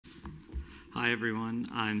Hi, everyone.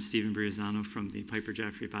 I'm Stephen Breazzano from the Piper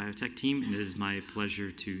Jaffray Biotech team, and it is my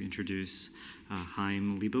pleasure to introduce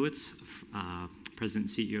Chaim Lebovits,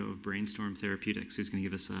 President and CEO of BrainStorm Therapeutics, who's going to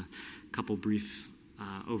give us a couple brief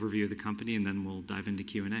overview of the company, and then we'll dive into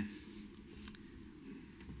Q&A.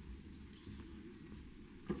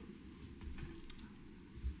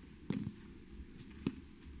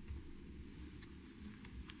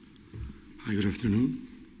 Hi, good afternoon.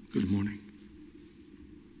 Good morning.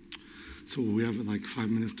 So we have like 5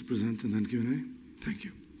 minutes to present and then Q&A. Thank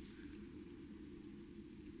you.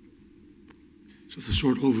 Just a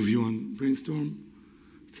short overview on BrainStorm.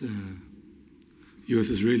 It's a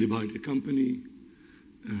US-Israeli biotech company,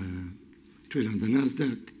 traded on the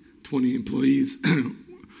NASDAQ, 20 employees, a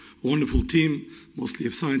wonderful team, mostly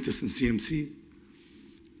of scientists and CMC.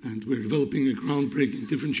 And we're developing a groundbreaking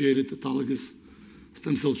differentiated autologous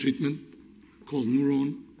stem cell treatment called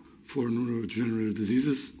Neuron for neurodegenerative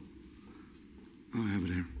diseases. Oh, I have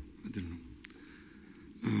it here. I didn't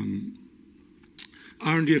know.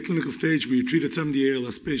 R&D at clinical stage, we treated 70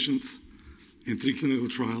 ALS patients in 3 clinical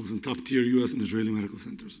trials in top-tier US and Israeli medical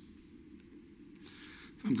centers.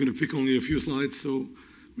 I'm going to pick only a few slides so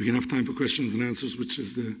we can have time for questions and answers, which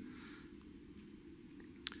is the...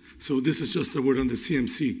 So this is just a word on the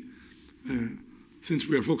CMC. Since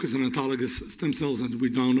we are focused on autologous stem cells, and we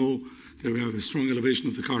now know that we have a strong elevation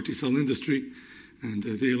of the CAR T cell industry, and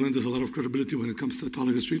they lend us a lot of credibility when it comes to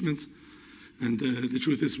autologous treatments. And the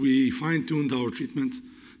truth is we fine-tuned our treatments,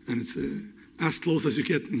 and it's as close as you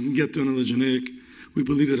can get to an allogeneic. We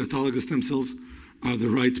believe that autologous stem cells are the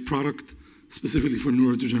right product, specifically for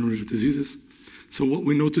neurodegenerative diseases. So what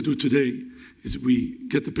we know to do today is we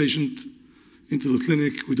get the patient into the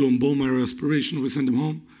clinic, we do a bone marrow aspiration, we send them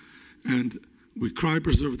home, and we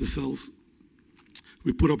cryopreserve the cells.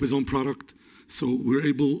 We put up his own product, so we're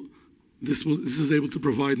able, this is able to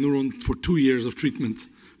provide Neuron for 2 years of treatment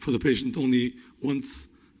for the patient, only once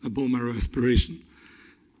a bone marrow aspiration.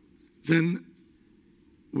 Then,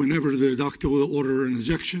 whenever the doctor will order an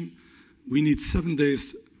injection, we need 7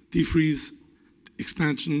 days defreeze,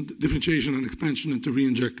 expansion, differentiation, and expansion, and to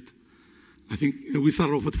re-inject. I think we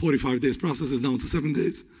started off with 45 days, process is down to 7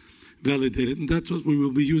 days, validated, and that's what we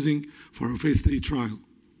will be using for our phase 3 trial.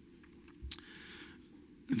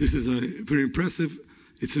 This is very impressive.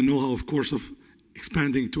 It's a know-how, of course, of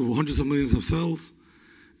expanding to hundreds of millions of cells,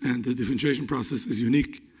 and the differentiation process is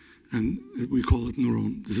unique, and we call it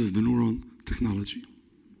Neuron. This is the Neuron technology.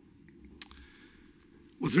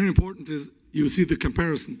 What's very important is you see the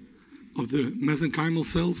comparison of the mesenchymal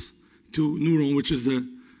cells to Neuron, which is the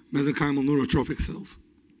mesenchymal neurotrophic cells.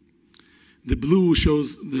 The blue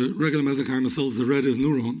shows the regular mesenchymal cells, the red is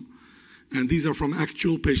Neuron, and these are from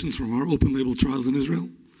actual patients from our open-label trials in Israel.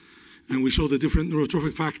 And we show the different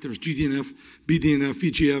neurotrophic factors, GDNF, BDNF,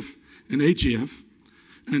 VGF, and HGF.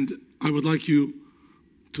 And I would like you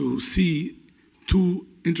to see 2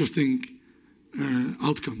 interesting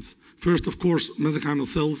outcomes. First, of course, mesenchymal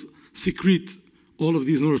cells secrete all of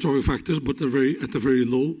these neurotrophic factors, but they're at a very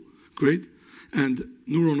low grade. And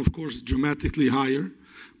Neuron, of course, dramatically higher.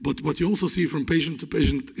 But what you also see from patient to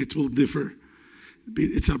patient, it will differ.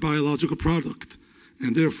 It's a biological product.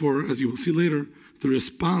 And therefore, as you will see later, the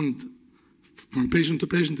response from patient to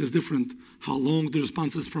patient is different. How long the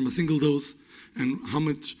response is from a single dose, and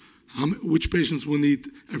which patients will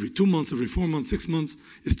need every 2 months, every 4 months, 6 months,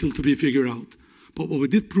 is still to be figured out. But what we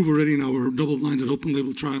did prove already in our double-blinded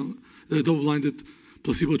open-label trial, double-blinded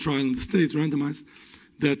placebo trial in the States, randomized,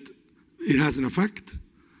 that it has an effect.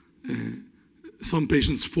 Some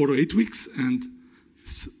patients 4 to 8 weeks, and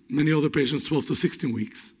many other patients 12 to 16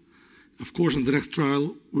 weeks. Of course, in the next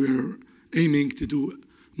trial, we're aiming to do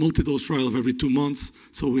multi-dose trial of every 2 months,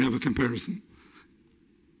 so we have a comparison.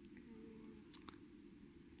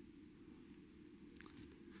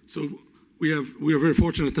 So we are very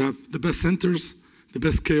fortunate to have the best centers, the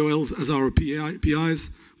best KOLs as our PIs,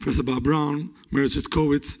 Professor Bob Brown, Merit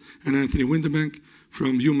Kowitz, and Anthony Windebank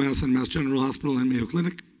from UMass and Mass General Hospital and Mayo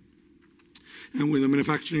Clinic. And with the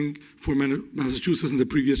manufacturing for Massachusetts in the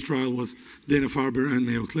previous trial was Dana-Farber and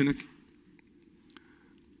Mayo Clinic.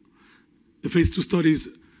 The phase 2 studies,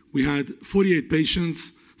 we had 48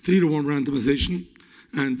 patients, 3-to-1 randomization,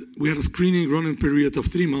 and we had a screening run-in period of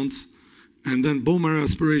 3 months, and then bone marrow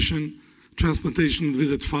aspiration, transplantation,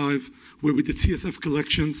 visit 5, where we did CSF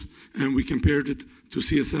collections, and we compared it to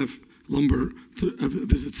CSF lumbar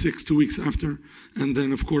visit 6, 2 weeks after, and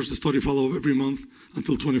then, of course, the study follow-up every month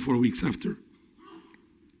until 24 weeks after.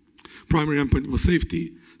 Primary endpoint was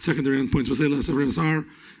safety, secondary endpoint was ALS-FRSR,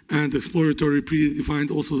 and exploratory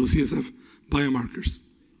predefined also the CSF biomarkers.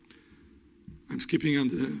 I'm skipping on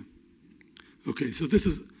the, okay, so this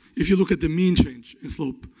is if you look at the mean change in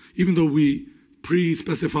slope, even though we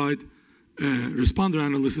pre-specified responder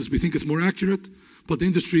analysis, we think it's more accurate, but the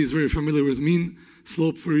industry is very familiar with mean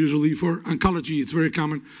slope for oncology, it's very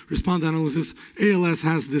common. Responder analysis, ALS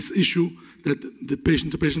has this issue that the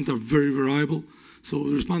patient to patient are very variable. So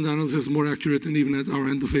the responder analysis is more accurate, and even at our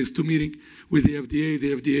end of phase 2 meeting with the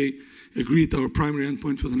FDA agreed our primary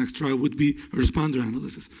endpoint for the next trial would be a responder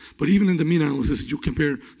analysis. But even in the mean analysis, you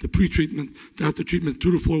compare the pre-treatment to after treatment,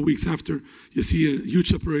 2 to 4 weeks after, you see a huge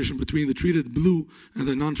separation between the treated blue and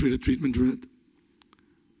the non-treated treatment red.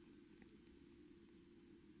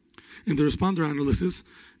 In the responder analysis,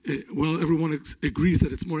 while everyone agrees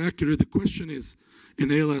that it's more accurate, the question is,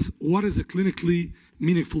 in ALS, what is a clinically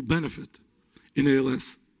meaningful benefit in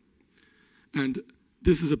ALS? And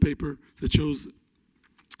this is a paper that shows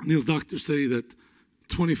Neil's doctors say that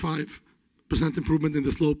 25% improvement in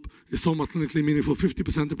the slope is somewhat clinically meaningful,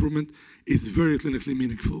 50% improvement is very clinically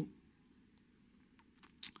meaningful.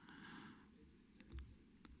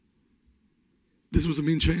 This was a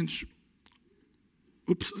mean change.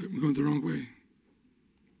 Oops, I'm going the wrong way.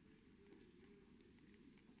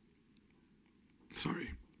 Sorry.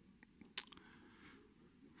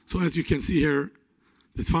 So as you can see here,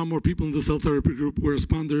 that far more people in the cell therapy group were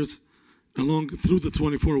responders along through the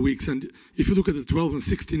 24 weeks. And if you look at the 12 and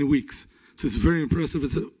 16 weeks, so it's very impressive.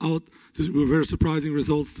 It's were very surprising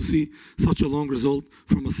results to see such a long result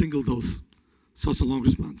from a single dose, such a long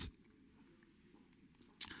response.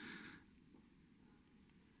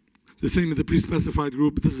 The same in the pre-specified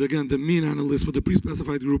group. This is again the mean analysis for the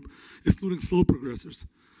pre-specified group, excluding slow progressors,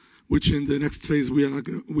 which in the next phase we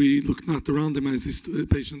look not to randomize these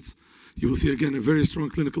patients. You will see again a very strong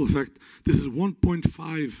clinical effect. This is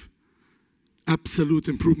 1.5 absolute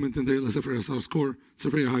improvement in the ALSFRS-R score. It's a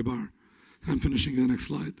very high bar. I'm finishing the next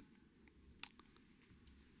slide.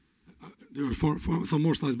 There are some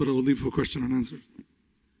more slides, but I will leave for question and answer.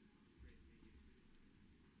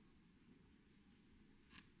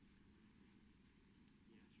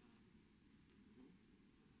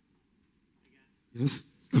 Yes?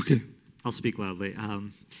 Okay. I'll speak loudly.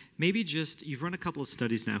 Maybe just, you've run a couple of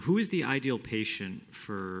studies now. Who is the ideal patient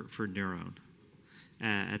for Neuron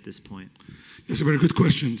at this point? Yes, a very good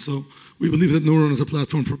question. So we believe that Neuron is a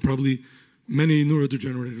platform for probably many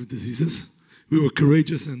neurodegenerative diseases. We were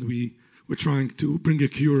courageous and we were trying to bring a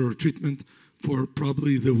cure or treatment for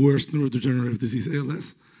probably the worst neurodegenerative disease,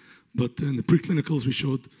 ALS. But in the preclinicals, we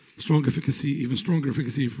showed strong efficacy, even stronger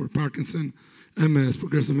efficacy for Parkinson, MS,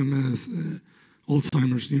 progressive MS,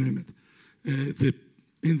 Alzheimer's, you name it.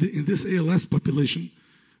 In this ALS population,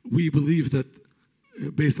 we believe that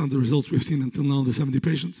based on the results we've seen until now, the 70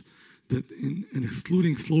 patients, that in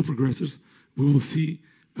excluding slow progressors, we will see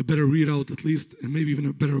a better readout at least, and maybe even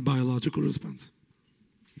a better biological response.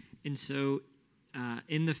 And so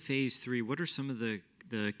in the phase 3, what are some of the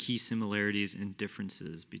key similarities and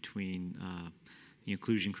differences between the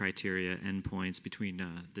inclusion criteria endpoints between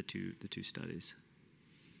the two studies?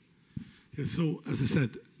 Yeah, so as I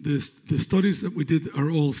said, the studies that we did are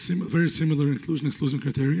all very similar inclusion-exclusion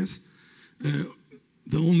criteria.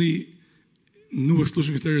 The only new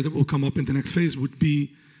exclusion criteria that will come up in the next phase would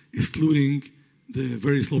be excluding the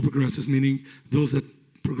very slow progressors, meaning those that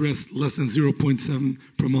progress less than 0.7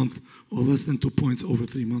 per month or less than 2 points over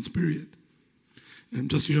 3 months period. And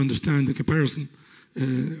just so you understand the comparison,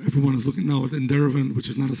 everyone is looking now at Enderavan, which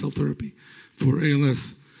is not a cell therapy, for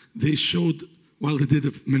ALS. They showed, while they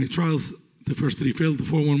did many trials, the first 3 failed, the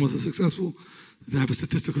 4th one was a successful. They have a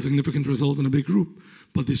statistically significant result in a big group,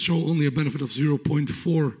 but they show only a benefit of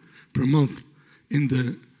 0.4 per month in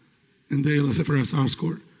the ALSFRS-R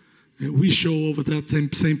score. We show over that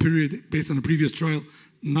same period, based on a previous trial,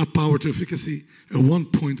 not power to efficacy, a 1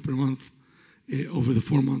 point per month over the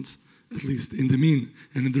 4 months, at least in the mean.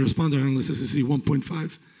 And in the responder analysis, you see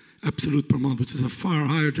 1.5 absolute per month, which is a far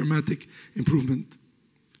higher dramatic improvement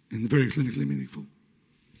and very clinically meaningful.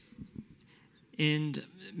 And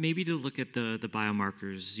maybe to look at the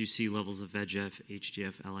biomarkers, you see levels of VEGF,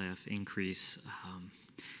 HGF, LIF increase.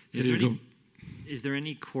 Is there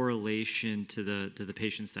any correlation to the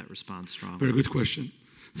patients that respond strongly? Very good question.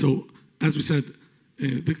 So as we said,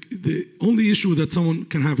 the only issue that someone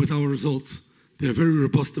can have with our results, they're very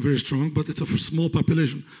robust, very strong, but it's a small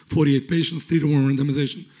population, 48 patients, 3-to-1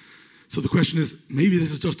 randomization. So the question is, maybe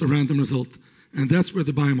this is just a random result. And that's where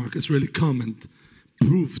the biomarkers really come and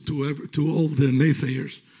prove to all the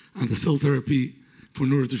naysayers on the cell therapy for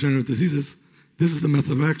neurodegenerative diseases, this is the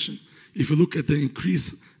method of action. If you look at the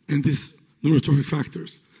increase in these neurotrophic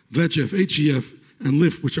factors, VEGF, HGF, and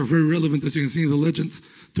LIF, which are very relevant, as you can see in the legends,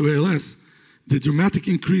 to ALS, the dramatic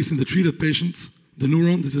increase in the treated patients the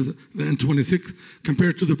neuron, this is the N26,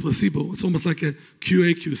 compared to the placebo. It's almost like a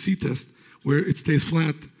QA/QC test where it stays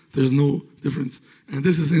flat. There's no difference. And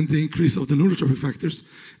this is in the increase of the neurotrophic factors.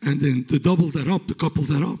 And then to double that up, to couple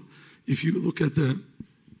that up, if you look at the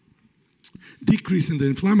decrease in the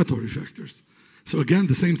inflammatory factors. So again,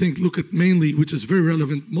 the same thing, look at mainly, which is very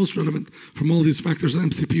relevant, most relevant from all these factors,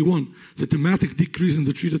 MCP1, the dramatic decrease in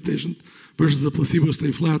the treated patient versus the placebo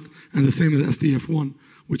stay flat, and the same as SDF1,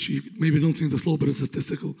 which you maybe don't see in the slope, but it's a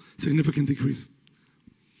statistical significant decrease.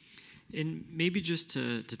 And maybe just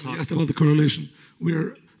to talk... You asked about the correlation.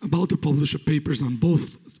 We're about to publish papers on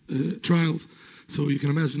both trials, so you can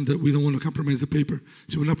imagine that we don't want to compromise the paper,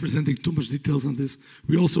 so we're not presenting too much details on this.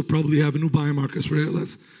 We also probably have new biomarkers for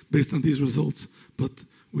ALS based on these results, but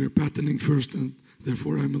we're patenting first, and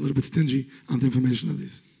therefore I'm a little bit stingy on the information of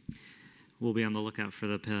these. We'll be on the lookout for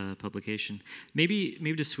the publication. Maybe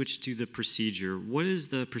to switch to the procedure. What is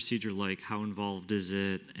the procedure like? How involved is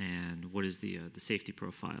it? And what is the safety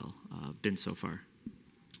profile been so far?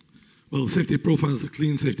 Well, safety profile is a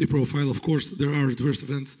clean safety profile. Of course, there are adverse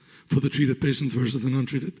events for the treated patients versus the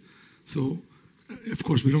non-treated. So, of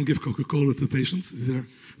course, we don't give Coca-Cola to patients.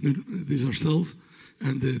 These are cells,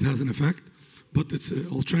 and it has an effect. But it's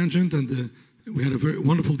all transient, and we had a very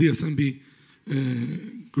wonderful DSMB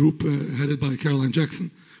group headed by Caroline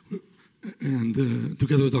Jackson, and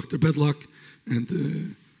together with Dr. Bedlock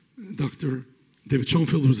and Dr. David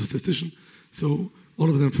Schoenfeld, who's a statistician. So all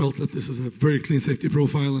of them felt that this is a very clean safety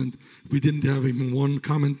profile, and we didn't have even one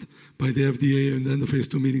comment by the FDA in the end of phase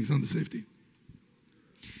 2 meetings on the safety.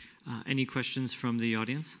 Any questions from the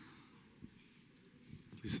audience?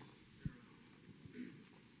 Please.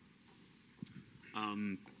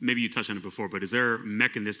 Maybe you touched on it before, but is there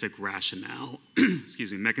mechanistic rationale,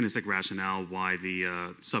 mechanistic rationale why the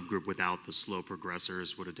subgroup without the slow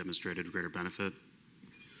progressors would have demonstrated greater benefit?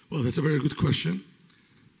 Well, that's a very good question.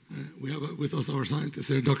 We have with us our scientist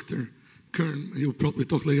here, Dr. Kern. He'll probably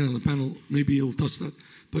talk later on the panel. Maybe he'll touch that,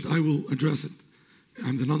 but I will address it.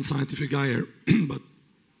 I'm the non-scientific guy here, but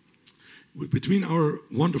between our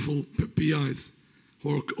wonderful PIs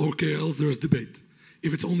or KLs, there is debate.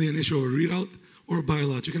 If it's only an issue of a readout or a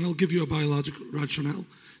biologic, and I'll give you a biological rationale.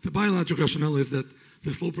 The biologic rationale is that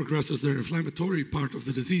the slow progressors, their inflammatory part of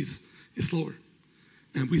the disease is slower.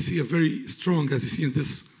 And we see a very strong, as you see in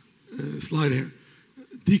this slide here,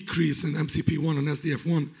 decrease in MCP1 and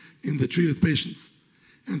SDF1 in the treated patients.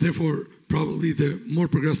 And therefore, probably the more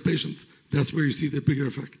progressed patients, that's where you see the bigger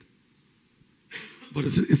effect. But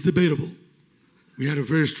it's debatable. We had a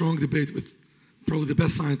very strong debate with probably the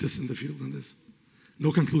best scientists in the field on this.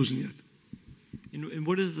 No conclusion yet. And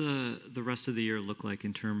what does the rest of the year look like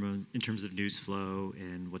in terms of news flow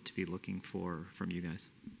and what to be looking for from you guys?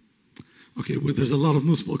 Okay, well, there's a lot of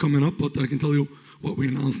news flow coming up, but I can tell you what we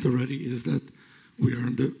announced already is that we are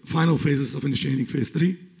in the final phases of initiating phase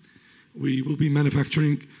 3. We will be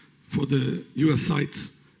manufacturing for the US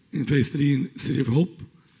sites in phase 3 in City of Hope.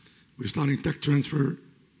 We're starting tech transfer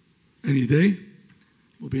any day.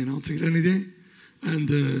 We'll be announcing it any day.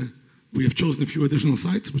 And we have chosen a few additional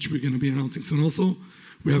sites, which we're going to be announcing soon also.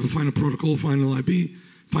 We have a final protocol, final IB,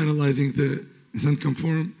 finalizing the incent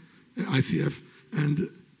form, ICF, and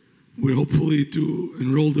we're hopefully to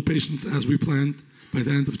enroll the patients as we planned by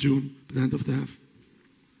the end of June, by the end of the half.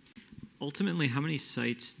 Ultimately, how many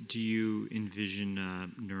sites do you envision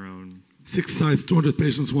Neuron? 6 sites, 200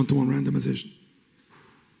 patients, 1-to-1 randomization.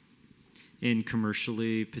 And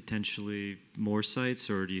commercially, potentially more sites,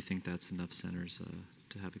 or do you think that's enough centers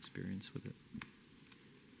to have experience with it?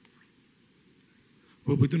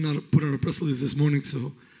 Well, we did not put out a press release this morning,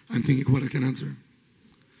 so I'm thinking what I can answer.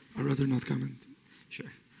 I'd rather not comment.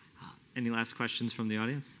 Sure. Any last questions from the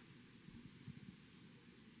audience?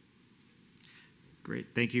 Great.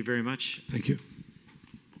 Thank you very much. Thank you.